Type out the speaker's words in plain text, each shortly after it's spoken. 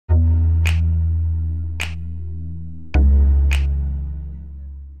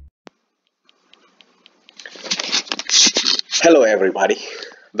Hello everybody,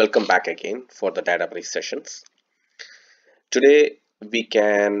 welcome back again for the Databricks sessions. Today we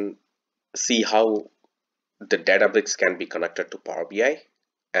can see how the Databricks can be connected to Power BI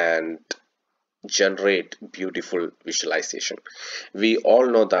and generate beautiful visualization. We all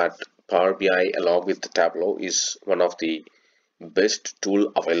know that Power BI along with the Tableau is one of the best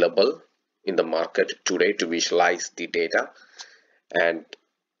tool available in the market today to visualize the data, and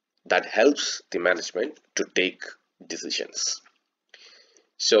that helps the management to take decisions.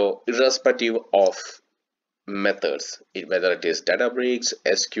 So irrespective of methods, whether it is Databricks,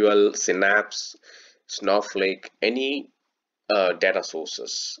 SQL, Synapse, Snowflake, any data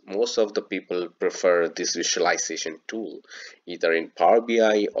sources, most of the people prefer this visualization tool either in Power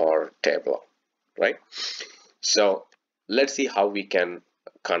BI or Tableau, right? So let's see how we can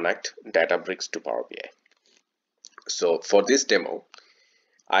connect Databricks to Power BI. So for this demo,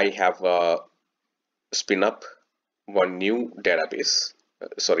 I have spin up one new Databricks,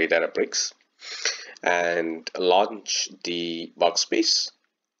 and launch the workspace,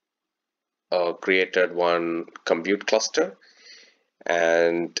 created one compute cluster,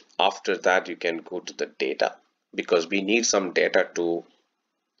 and after that you can go to the data because we need some data to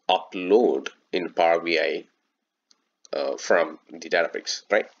upload in Power BI from the Databricks,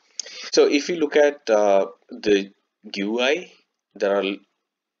 right? So if you look at the UI, there are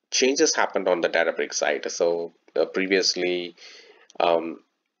changes happened on the Databricks side. So previously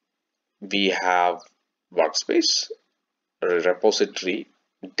we have workspace, repository,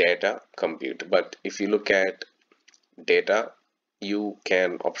 data, compute, but if you look at data, you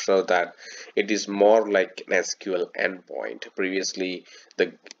can observe that it is more like an SQL endpoint. Previously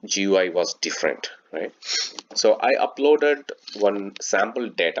the GUI was different, right? So I uploaded one sample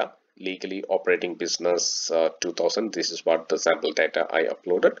data, legally operating business 2000. This is what the sample data I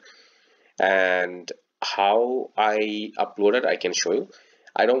uploaded, and how I uploaded I can show you.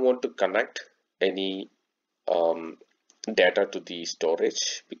 I don't want to connect any data to the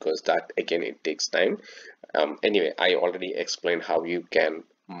storage because that again it takes time. Anyway, I already explained how you can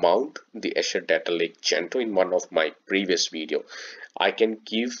mount the Azure Data Lake Gen 2 in one of my previous video. I can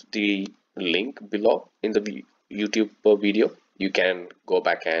give the link below in the YouTube video. You can go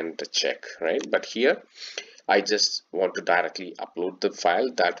back and check, right? But here I just want to directly upload the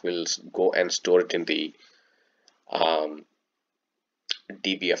file that will go and store it in the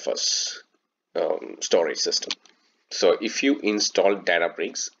DBFS storage system. So if you install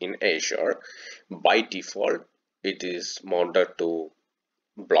Databricks in Azure, by default it is mounted to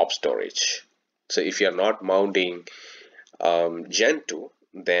blob storage. So if you are not mounting Gen 2,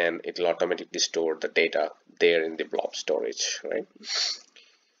 then it will automatically store the data there in the blob storage, right?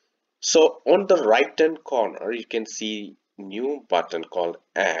 So on the right hand corner you can see new button called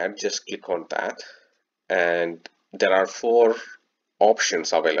add. Just click on that, and there are four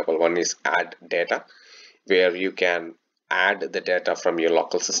options available. One is add data, where you can add the data from your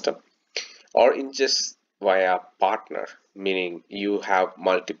local system, or in just via partner, meaning you have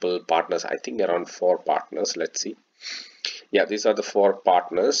multiple partners. I think around 4 partners. Let's see. Yeah, these are the 4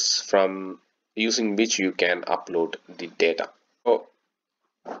 partners from using which you can upload the data. Oh,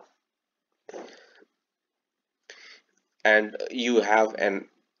 and you have an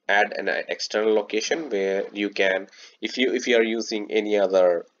add an external location where you can, if you are using any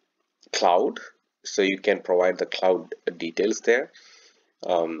other cloud, so you can provide the cloud details there,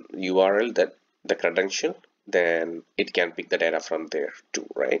 URL, that the credential, then it can pick the data from there too,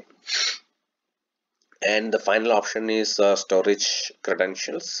 right? And the final option is storage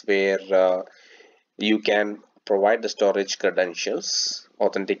credentials, where you can provide the storage credentials,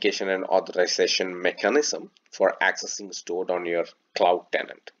 authentication and authorization mechanism for accessing stored on your cloud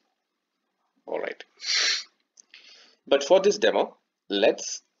tenant. All right, but for this demo,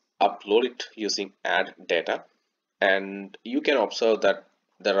 let's upload it using add data, and you can observe that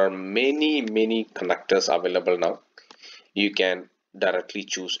there are many connectors available now. You can directly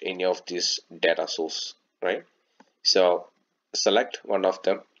choose any of these data source, right? So select one of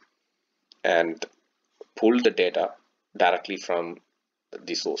them and pull the data directly from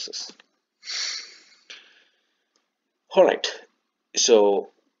the sources. All right, so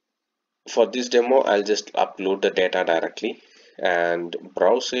for this demo I'll just upload the data directly and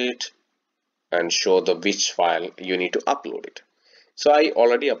browse it and show the which file you need to upload it. So I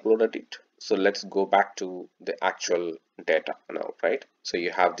already uploaded it, so let's go back to the actual data now, right? So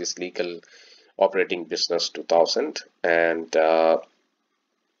you have this legal operating business 2000, and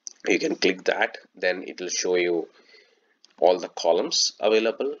you can click that, then it will show you all the columns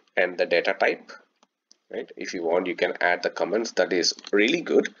available and the data type, right? If you want, you can add the comments. That is really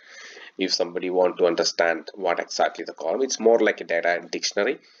good. if somebody want to understand what exactly the column, it's more like a data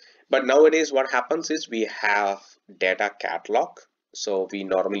dictionary. But nowadays what happens is we have data catalog. So we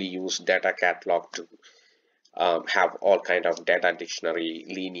normally use data catalog to have all kind of data dictionary,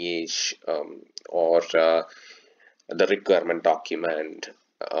 lineage, or the requirement document,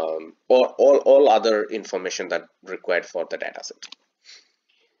 or all other information that required for the data set.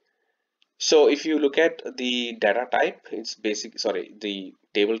 So if you look at the data type, it's basic, sorry, the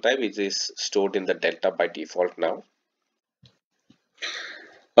table type, it is stored in the delta by default now.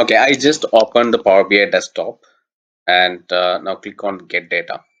 Okay, I just opened the Power BI desktop, and now click on get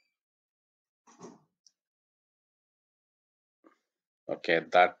data. Okay,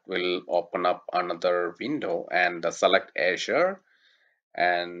 that will open up another window, and select Azure,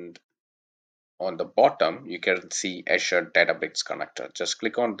 and on the bottom you can see Azure Databricks connector. Just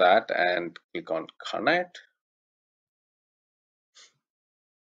click on that and click on connect.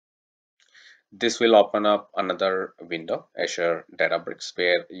 This will open up another window, Azure Databricks,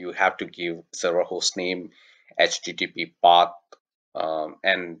 where you have to give server host name, HTTP path,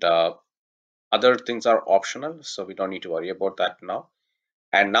 and other things are optional, so we don't need to worry about that now.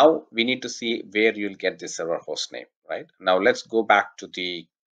 And now we need to see where you'll get the server host name, right? Now let's go back to the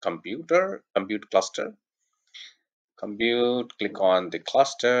compute cluster. Compute, click on the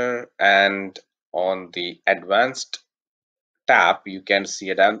cluster, and on the advanced tab you can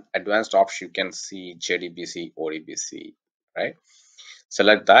see advanced option, you can see JDBC, ODBC, right?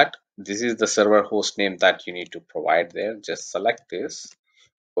 Select that. This is the server host name that you need to provide there. Just select this,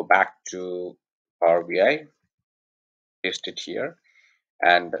 go back to Power BI, paste it here,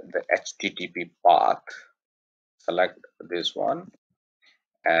 and the HTTP path, select this one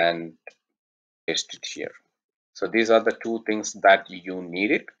and paste it here. So these are the two things that you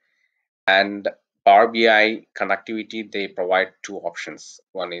needed. And Power BI connectivity, they provide two options.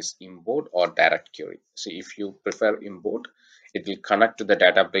 One is import or direct query. So if you prefer import, it will connect to the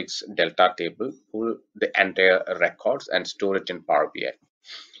Databricks Delta table, pull the entire records and store it in Power BI.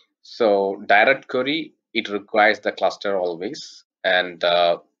 So direct query, it requires the cluster always, and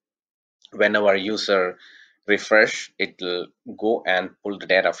whenever user refresh, it will go and pull the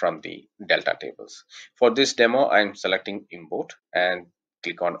data from the Delta tables. For this demo, I'm selecting import and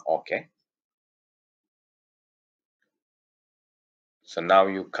click on OK. So now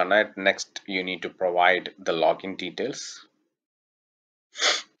you connect. Next, you need to provide the login details.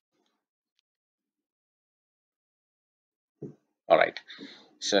 All right.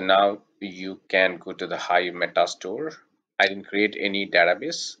 So now you can go to the Hive Meta Store. I didn't create any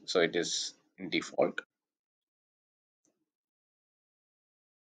database, so it is in default.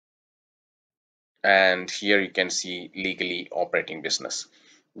 And here you can see legally operating business.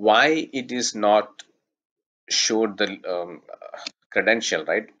 Why it is not showed the credential,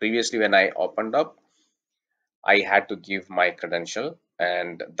 right? Previously, when I opened up, I had to give my credential,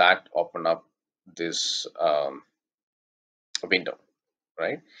 and that opened up this window,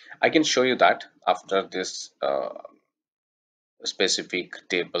 right? I can show you that after this specific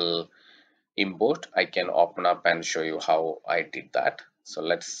table import. I can open up and show you how I did that. So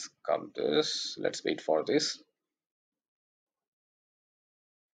let's come this, let's wait for this.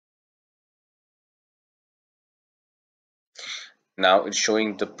 Now it's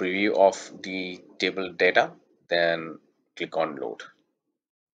showing the preview of the table data, then click on load.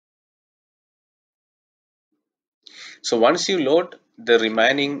 So once you load, the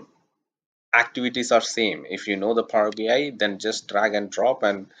remaining activities are same. If you know the Power BI, then just drag and drop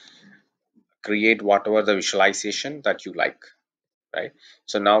and create whatever the visualization that you like, right?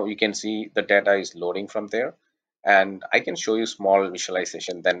 So now you can see the data is loading from there, and I can show you small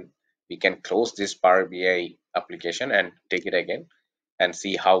visualization. Then we can close this Power BI application and take it again and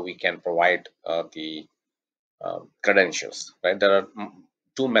see how we can provide the credentials, right? There are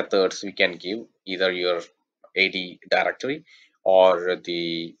two methods we can give, either your AD directory or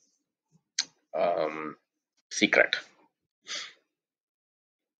the secret.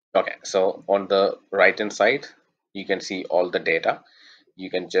 Okay, so on the right hand side you can see all the data. You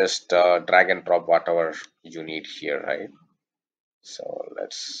can just drag and drop whatever you need here, right? So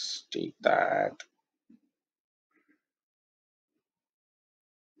let's take that.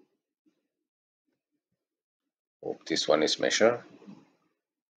 Oh, this one is measure.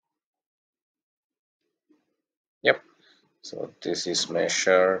 Yep, so this is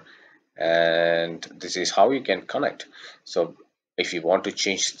measure, and this is how you can connect. So if you want to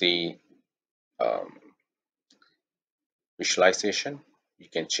change the um, visualization, you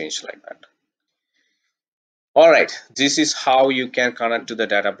can change like that. All right, this is how you can connect to the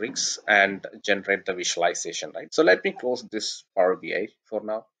Databricks and generate the visualization, right? So let me close this Power BI for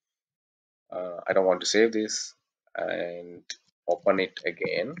now. I don't want to save this and open it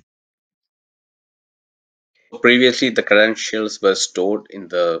again. Previously, the credentials were stored in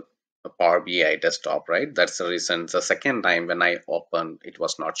the Power BI desktop, right? That's the reason the second time when I opened, it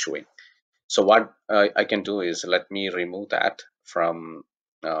was not showing. So what I can do is let me remove that from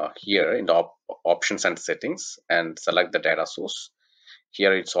here in the options and settings and select the data source.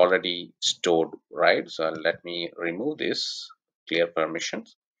 Here it's already stored, right? So let me remove this, clear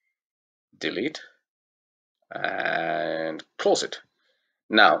permissions, delete, and close it.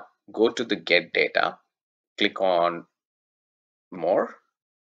 Now go to the get data, click on more,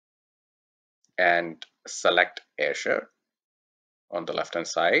 and select Azure on the left hand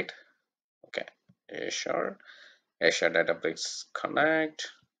side. Okay, Azure Databricks Connect.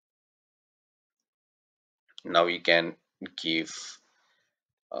 Now you can give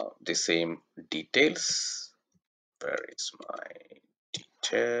the same details. Where is my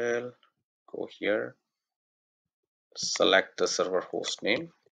detail? Go here, select the server host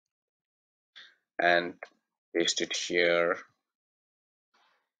name and paste it here.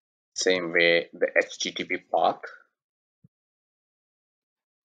 Same way the HTTP path.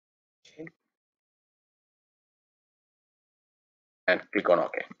 Okay. And click on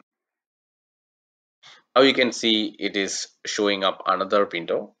OK. Now you can see it is showing up another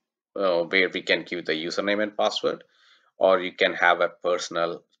window where we can give the username and password, or you can have a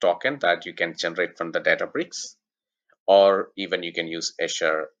personal token that you can generate from the Databricks, or even you can use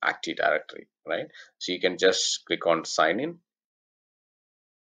Azure Active Directory, right? So you can just click on sign in,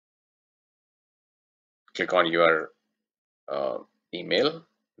 click on your uh, email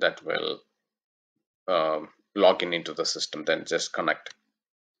that will log in into the system, then just connect.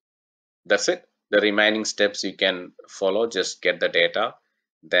 That's it. The remaining steps you can follow, just get the data,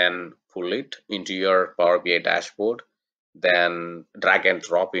 then pull it into your Power BI dashboard, then drag and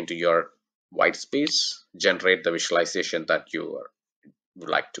drop into your white space, generate the visualization that you would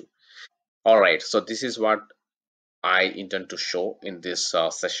like to. All right, so this is what I intend to show in this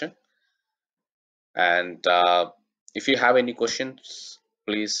session. And if you have any questions,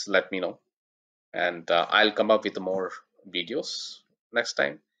 please let me know. And I'll come up with more videos next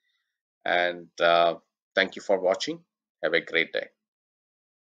time. And thank you for watching. Have a great day.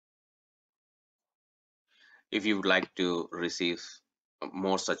 If you would like to receive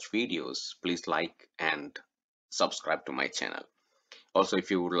more such videos, please like and subscribe to my channel. Also, if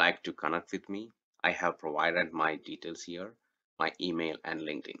you would like to connect with me, I have provided my details here, my email and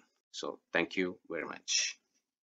LinkedIn. So thank you very much.